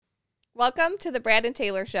Welcome to the Brad and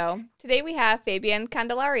Taylor Show. Today we have Fabian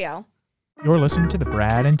Candelario. You're listening to the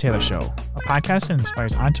Brad and Taylor Show, a podcast that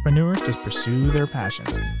inspires entrepreneurs to pursue their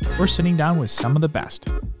passions. We're sitting down with some of the best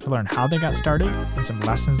to learn how they got started and some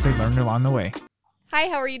lessons they learned along the way. Hi,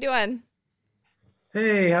 how are you doing?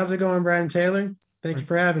 Hey, how's it going, Brad and Taylor? Thank you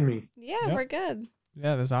for having me. Yeah, Yep. We're good.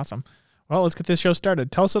 Yeah, that's awesome. Well, let's get this show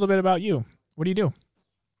started. Tell us a little bit about you. What do you do?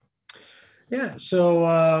 Yeah, so,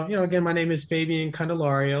 again, my name is Fabian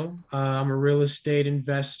Candelario. I'm a real estate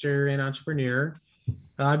investor and entrepreneur.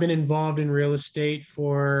 I've been involved in real estate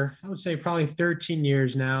for, I would say, probably 13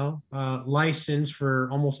 years now, licensed for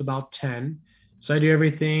almost about 10. So I do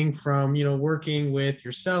everything from, working with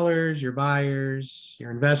your sellers, your buyers,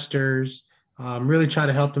 your investors, really try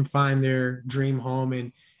to help them find their dream home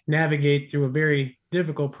and navigate through a very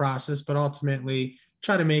difficult process, but ultimately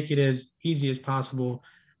try to make it as easy as possible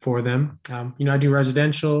for them. I do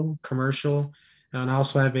residential, commercial, and I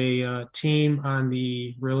also have a team on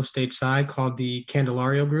the real estate side called the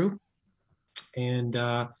Candelario Group, and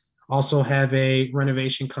also have a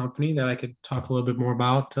renovation company that I could talk a little bit more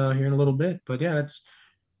about here in a little bit. But yeah, that's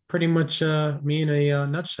pretty much me in a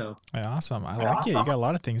nutshell. Yeah, awesome. I like it. You got a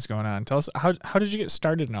lot of things going on. Tell us, how did you get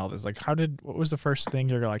started in all this? Like, what was the first thing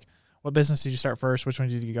you're like, what business did you start first? Which one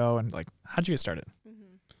did you go? And like, how'd you get started?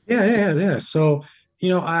 Yeah. So,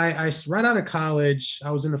 I right out of college, I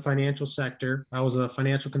was in the financial sector. I was a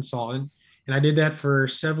financial consultant, and I did that for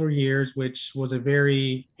several years, which was a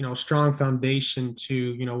very, strong foundation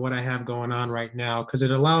to, what I have going on right now, because it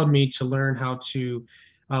allowed me to learn how to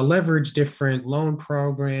leverage different loan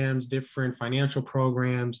programs, different financial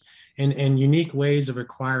programs, and unique ways of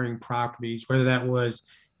acquiring properties, whether that was,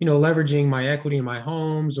 leveraging my equity in my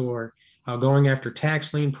homes or going after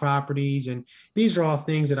tax lien properties. And these are all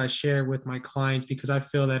things that I share with my clients because I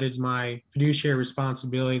feel that it's my fiduciary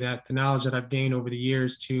responsibility, that the knowledge that I've gained over the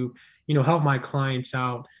years to, help my clients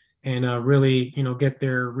out and really, get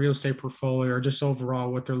their real estate portfolio or just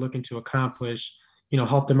overall what they're looking to accomplish,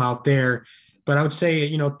 help them out there. But I would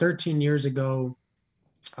say, 13 years ago,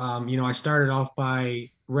 I started off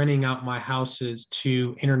by renting out my houses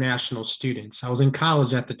to international students. I was in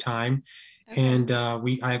college at the time, Okay. and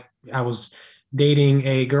I was dating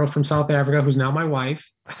a girl from South Africa who's now my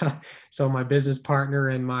wife. So my business partner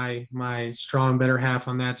and my strong better half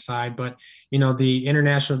on that side. But the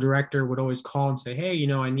international director would always call and say, hey,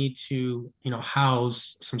 I need to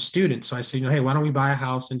house some students. So I said, hey, why don't we buy a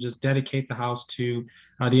house and just dedicate the house to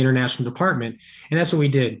the international department? And that's what we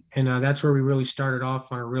did. And that's where we really started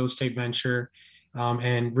off on a real estate venture.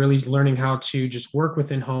 And really learning how to just work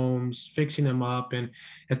within homes, fixing them up. And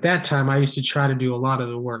at that time, I used to try to do a lot of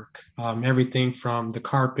the work, everything from the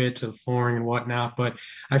carpet to the flooring and whatnot. But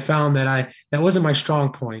I found that that wasn't my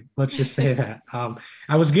strong point. Let's just say that.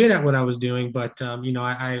 I was good at what I was doing, but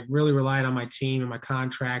I really relied on my team and my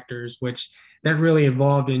contractors, which that really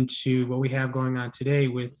evolved into what we have going on today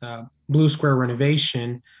with Blue Square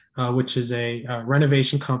Renovation, which is a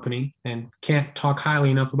renovation company, and can't talk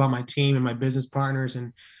highly enough about my team and my business partners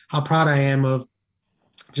and how proud I am of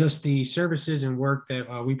just the services and work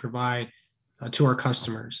that we provide to our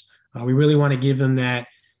customers. We really want to give them that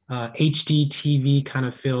HD TV kind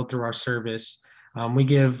of feel through our service. We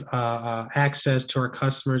give access to our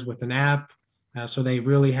customers with an app, so they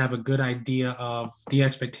really have a good idea of the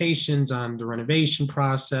expectations on the renovation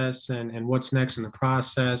process and what's next in the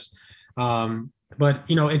process. But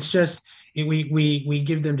it's just we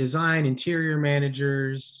give them design, interior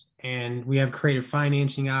managers, and we have creative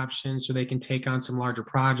financing options so they can take on some larger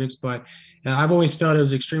projects. But I've always felt it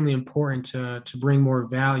was extremely important to bring more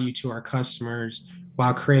value to our customers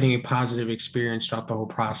while creating a positive experience throughout the whole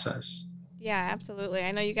process. Yeah, absolutely.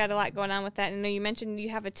 I know you got a lot going on with that. And I know you mentioned you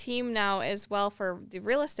have a team now as well for the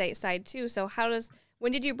real estate side too. So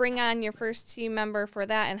when did you bring on your first team member for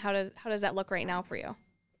that, and how does that look right now for you?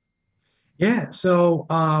 Yeah. So,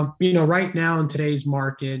 right now in today's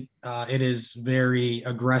market, it is very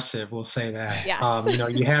aggressive. We'll say that.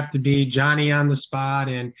 Yes. You have to be Johnny on the spot,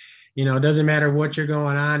 and it doesn't matter what you're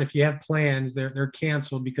going on. If you have plans, they're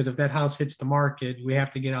canceled, because if that house hits the market, we have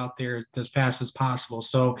to get out there as fast as possible.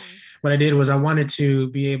 So, what I did was I wanted to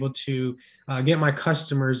be able to get my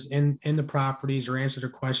customers in the properties or answer their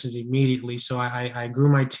questions immediately. So I grew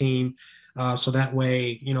my team. So that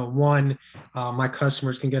way, my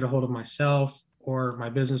customers can get a hold of myself or my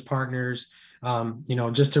business partners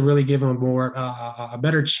just to really give them a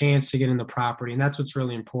better chance to get in the property. And that's what's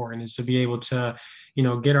really important, is to be able to,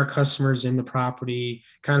 get our customers in the property,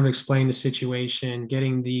 kind of explain the situation,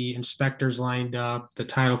 getting the inspectors lined up, the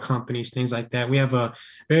title companies, things like that. We have a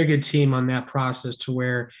very good team on that process, to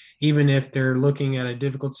where even if they're looking at a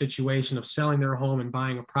difficult situation of selling their home and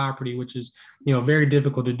buying a property, which is, very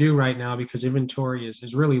difficult to do right now because inventory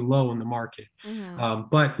is really low in the market. Mm-hmm.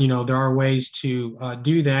 But there are ways to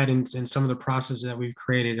do that, and some of the processes that we've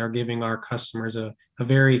created are giving our customers a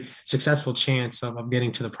very successful chance of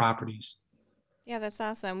getting to the properties. Yeah, that's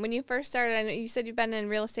awesome. When you first started, I know you said you've been in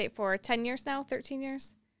real estate for 10 years now, 13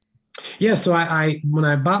 years? Yeah, so I when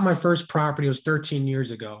I bought my first property, it was 13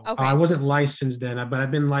 years ago. I Okay. wasn't licensed then, but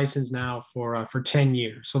I've been licensed now for 10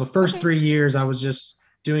 years. So the first Okay. 3 years, I was just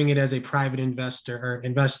doing it as a private investor,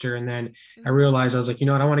 and then I Mm-hmm. realized, I was like, you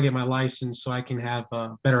know what, I want to get my license so I can have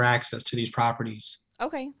better access to these properties.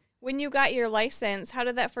 Okay. When you got your license, how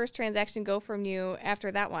did that first transaction go from you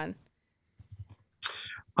after that one?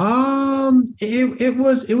 It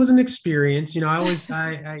was an experience.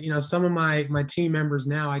 Some of my team members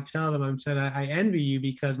now, I tell them, I envy you,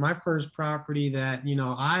 because my first property that,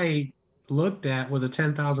 I looked at was a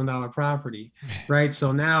 $10,000 property, right?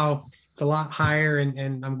 So now it's a lot higher,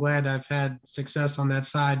 and I'm glad I've had success on that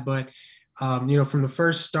side. But from the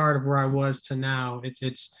first start of where I was to now,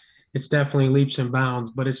 it's definitely leaps and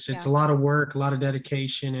bounds, but it's Yeah. a lot of work, a lot of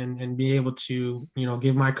dedication, and be able to,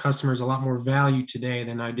 give my customers a lot more value today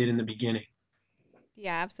than I did in the beginning.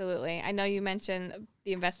 Yeah, absolutely. I know you mentioned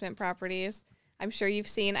the investment properties. I'm sure you've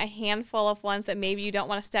seen a handful of ones that maybe you don't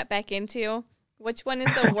want to step back into. Which one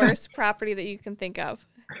is the worst property that you can think of?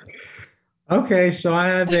 Okay, so I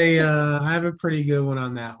have a pretty good one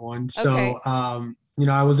on that one. Okay. So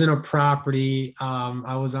I was in a property.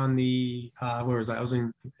 I was on where was I? I was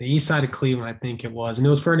in the east side of Cleveland, I think it was, and it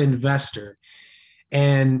was for an investor.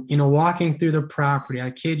 And walking through the property, I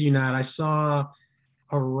kid you not, I saw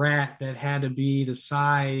a rat that had to be the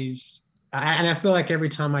size. And I feel like every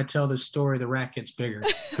time I tell this story, the rat gets bigger.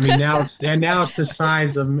 I mean, now it's the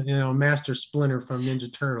size of, Master Splinter from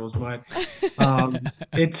Ninja Turtles. But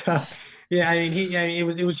it yeah,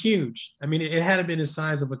 it was huge. I mean, it had to been the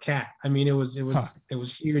size of a cat. I mean, it was it Huh. was it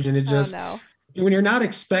was huge. And it Oh just, no. when you're not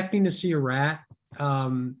expecting to see a rat, Yeah,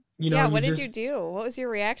 you what did you just do? What was your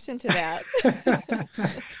reaction to that?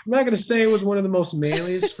 I'm not going to say it was one of the most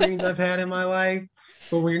manliest screams I've had in my life,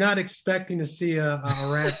 but when you're not expecting to see a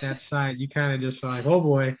rat that size, you kind of just like, oh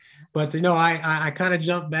boy. But I kind of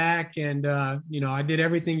jumped back, and I did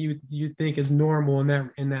everything you think is normal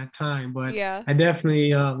in that time, but Yeah. I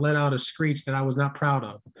definitely let out a screech that I was not proud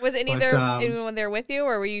of. Was But anyone there with you,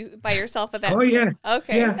 or were you by yourself at that? oh yeah,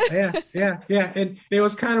 Okay. yeah. And it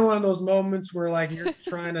was kind of one of those moments where, like, you're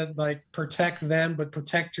trying to, like, protect them, but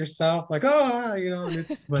protect yourself. Like, oh,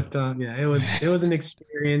 and yeah, it was an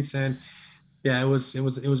experience, and yeah, it was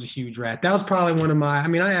a huge rat. That was probably one of my. I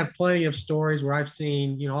mean, I have plenty of stories where I've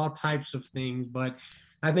seen, all types of things, but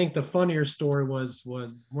I think the funnier story was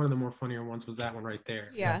one of the more funnier ones, was that one right there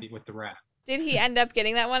with Yeah. the rat. Did he end up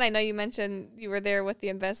getting that one? I know you mentioned you were there with the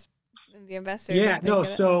investor. Yeah, Did they no.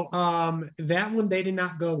 get it? So that one they did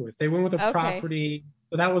not go with. They went with a Okay. property.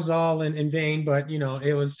 So that was all in vain. But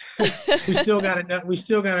it was we still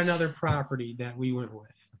got another property that we went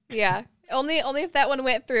with. Yeah. Only if that one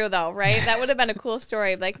went through though, right? That would have been a cool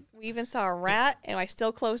story. Like we even saw a rat and I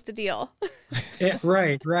still closed the deal. Yeah,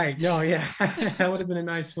 right. No, yeah, that would have been a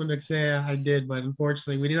nice one to say I did, but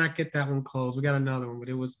unfortunately we did not get that one closed. We got another one, but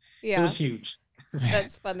it Yeah. was huge.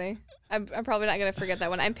 That's funny. I'm probably not gonna forget that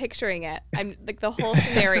one. I'm picturing it. I'm like the whole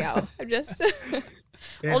scenario. I'm just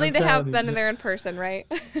Yeah, only I'm to have telling been you, there in person,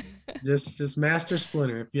 right? just Master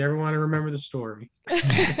Splinter. If you ever want to remember the story.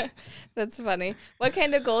 That's funny. What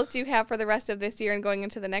kind of goals do you have for the rest of this year and going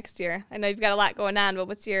into the next year? I know you've got a lot going on, but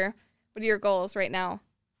what are your goals right now?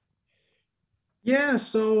 Yeah,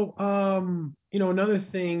 so another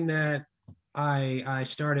thing that I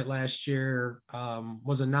started last year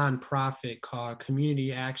was a nonprofit called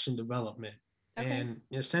Community Action Development. Okay. And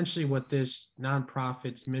essentially what this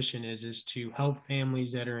nonprofit's mission is to help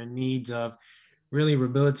families that are in needs of really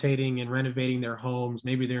rehabilitating and renovating their homes.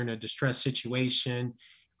 Maybe they're in a distressed situation,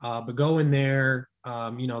 but go in there,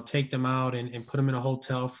 take them out and put them in a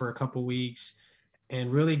hotel for a couple weeks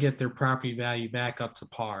and really get their property value back up to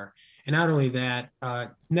par. And not only that,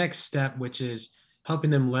 next step, which is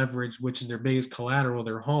helping them leverage, which is their biggest collateral,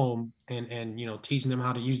 their home, and teaching them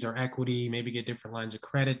how to use their equity, maybe get different lines of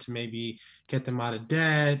credit to maybe get them out of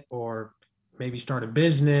debt, or maybe start a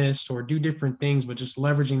business or do different things, but just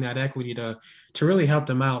leveraging that equity to really help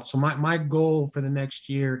them out. So my goal for the next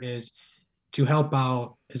year is to help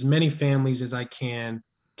out as many families as I can,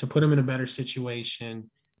 to put them in a better situation,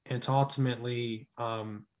 and to ultimately,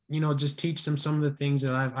 just teach them some of the things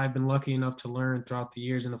that I've been lucky enough to learn throughout the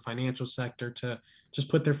years in the financial sector, to just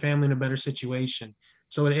put their family in a better situation.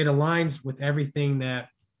 So it aligns with everything that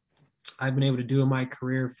I've been able to do in my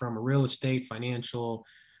career, from a real estate, financial,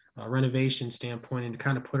 renovation standpoint, and to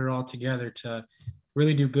kind of put it all together to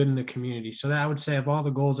really do good in the community. So that I would say, of all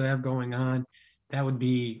the goals I have going on, that would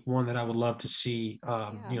be one that I would love to see,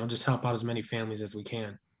 Yeah. just help out as many families as we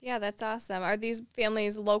can. Yeah, that's awesome. Are these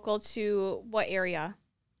families local to what area?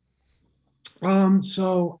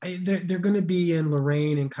 They're going to be in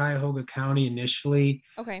Lorain and Cuyahoga County initially,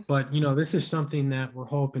 Okay. but this is something that we're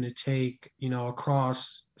hoping to take,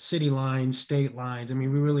 across city lines, state lines. I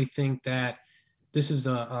mean, we really think that this is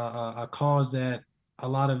a cause that a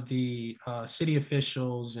lot of the city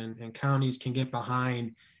officials and counties can get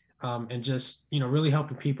behind, and just really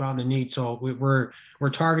helping people out in the need. So we're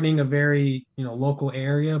targeting a very local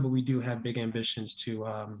area, but we do have big ambitions to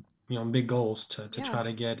big goals to Yeah. try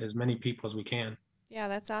to get as many people as we can. Yeah,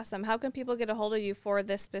 that's awesome. How can people get a hold of you for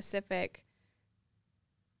this specific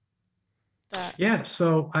the Yeah,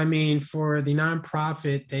 so I mean, for the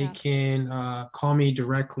nonprofit, they yeah. can call me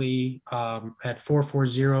directly at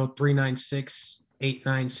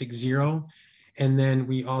 440-396-8960. And then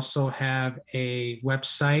we also have a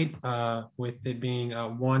website, with it being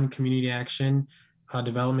one community action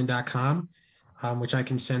development.com, which I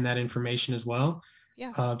can send that information as well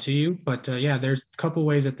Yeah. to you. But yeah, there's a couple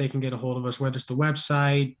ways that they can get a hold of us, whether it's the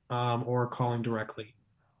website, or calling directly.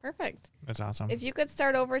 Perfect. That's awesome. If you could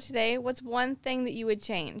start over today, what's one thing that you would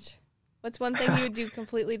change? What's one thing you would do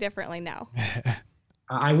completely differently now?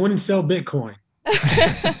 I wouldn't sell Bitcoin.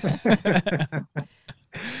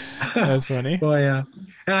 That's funny. Well, yeah,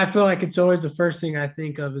 and I feel like it's always the first thing I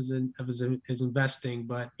think of is investing.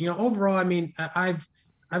 But overall, I mean, I've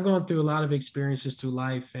gone through a lot of experiences through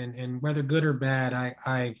life, and whether good or bad,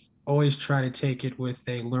 I've always tried to take it with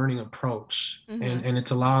a learning approach, and Mhm. and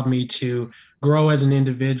it's allowed me to grow as an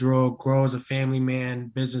individual, grow as a family man,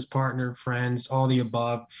 business partner, friends, all the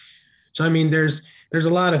above. So I mean, there's a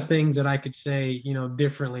lot of things that I could say,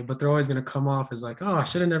 differently, but they're always going to come off as like, oh, I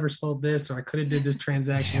should have never sold this, or I could have did this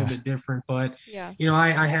transaction a Yeah. little bit different. But Yeah.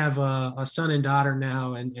 I have a son and daughter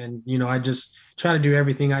now, and I just try to do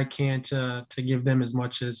everything I can to give them as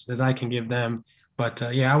much as I can give them. But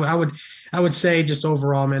yeah, I would say, just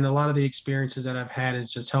overall, man, a lot of the experiences that I've had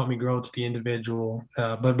has just helped me grow to the individual.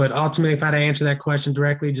 But ultimately, if I had to answer that question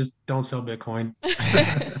directly, just don't sell Bitcoin.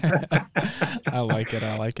 I like it.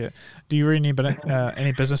 I like it. Do you read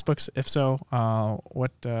any business books? If so,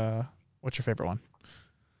 what's your favorite one?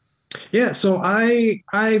 Yeah, so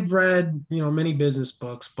I've read, many business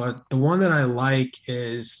books, but the one that I like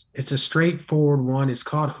is, it's a straightforward one. It's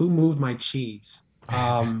called Who Moved My Cheese?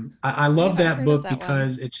 I I love haven't that heard of book that one.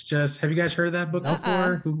 because it's just, have you guys heard of that book Nope.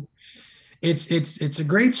 Uh-uh. before? It's a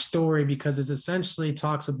great story, because it essentially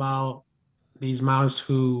talks about these mouse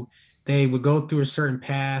who, they would go through a certain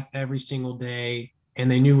path every single day, and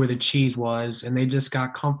they knew where the cheese was, and they just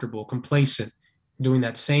got comfortable, complacent, doing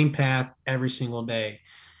that same path every single day.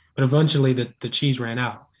 But eventually the cheese ran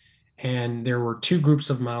out. And there were two groups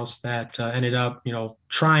of mouse that ended up,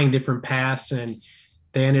 trying different paths, and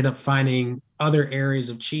they ended up finding other areas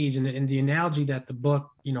of cheese. And the analogy that the book,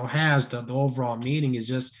 has, the overall meaning is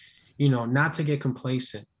just, not to get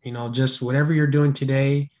complacent, just whatever you're doing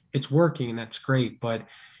today, it's working, and that's great. But,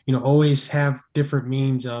 always have different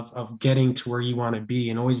means of getting to where you want to be,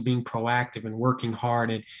 and always being proactive and working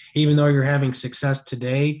hard. And even though you're having success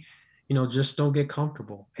today, just don't get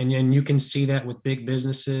comfortable. And you can see that with big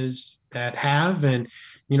businesses that have, and,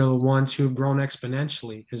 the ones who have grown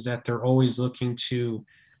exponentially, is that they're always looking to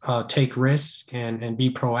take risks and be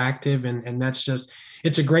proactive. And that's just,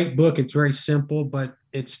 it's a great book. It's very simple, but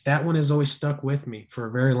that one has always stuck with me for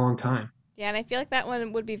a very long time. Yeah, and I feel like that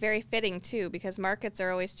one would be very fitting too because markets are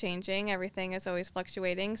always changing, everything is always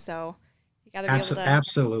fluctuating, so you got to be able to yeah.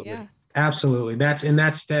 Absolutely. Absolutely. That's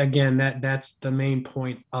the main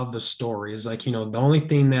point of the story, is like, the only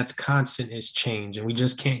thing that's constant is change, and we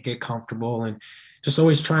just can't get comfortable, and just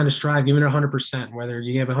always trying to strive, giving it 100%, whether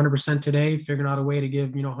you give 100% today, figuring out a way to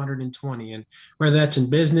give, 120. And whether that's in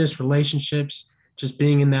business, relationships, just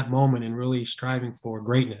being in that moment and really striving for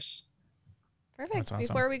greatness. That's Perfect. awesome.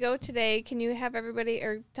 Before we go today, can you have everybody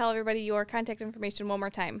or tell everybody your contact information one more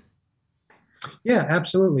time? Yeah,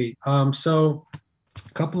 absolutely. So a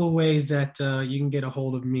couple of ways that you can get a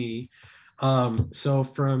hold of me. So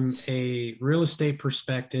from a real estate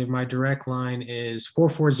perspective, my direct line is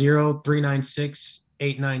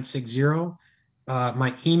 440-396-8960.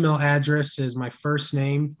 My email address is my first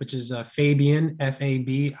name, which is Fabian,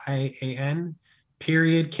 Fabian,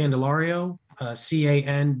 period, Candelario,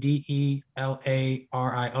 Candelario,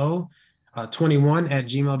 21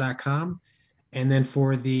 @gmail.com. And then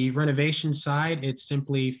for the renovation side, it's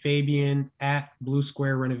simply Fabian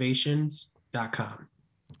 @bluesquarerenovations.com.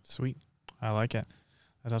 Sweet. I like it.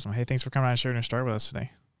 That's awesome. Hey, thanks for coming on and sharing your story with us today.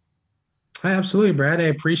 Hi, absolutely, Brad. I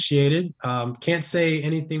appreciate it. Can't say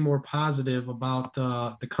anything more positive about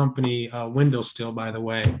the company Window Still, by the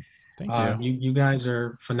way. Thank you. You guys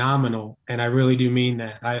are phenomenal, and I really do mean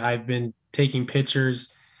that. I've been taking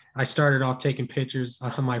pictures. I started off taking pictures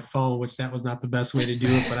on my phone, which that was not the best way to do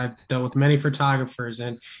it, but I've dealt with many photographers,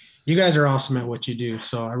 and you guys are awesome at what you do.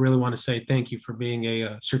 So I really want to say thank you for being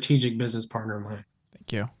a strategic business partner of mine.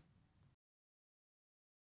 Thank you.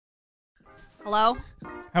 Hello?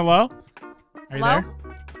 Hello? Are you Hello? there?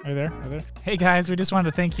 Are you there? Are you there? Hey guys, we just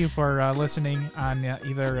wanted to thank you for listening on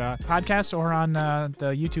either podcast or on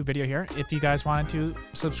the YouTube video here. If you guys wanted to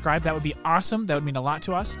subscribe, that would be awesome. That would mean a lot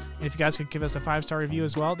to us. And if you guys could give us a 5-star review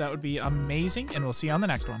as well, that would be amazing. And we'll see you on the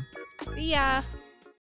next one. See ya.